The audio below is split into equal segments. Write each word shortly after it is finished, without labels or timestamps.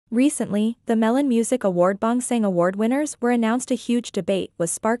Recently, the Melon Music Award Bangsang Award winners were announced. A huge debate was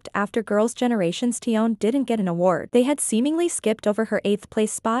sparked after Girls' Generation's Taeyeon didn't get an award. They had seemingly skipped over her 8th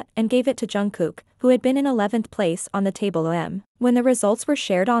place spot and gave it to Jungkook, who had been in 11th place on the table. When the results were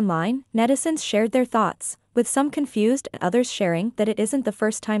shared online, netizens shared their thoughts, with some confused and others sharing that it isn't the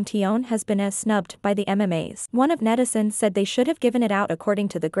first time Taeyeon has been snubbed by the MMAs. One of netizens said they should have given it out according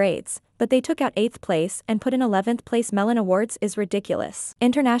to the grades, but they took out 8th place and put in 11th place. Melon Awards is ridiculous.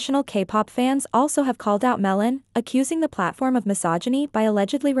 International K-pop fans also have called out Melon, accusing the platform of misogyny by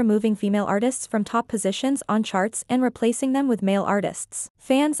allegedly removing female artists from top positions on charts and replacing them with male artists.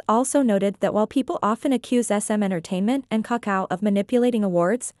 Fans also noted that while people often accuse SM Entertainment and Kakao of manipulating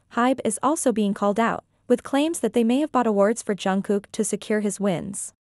awards, HYBE is also being called out, with claims that they may have bought awards for Jungkook to secure his wins.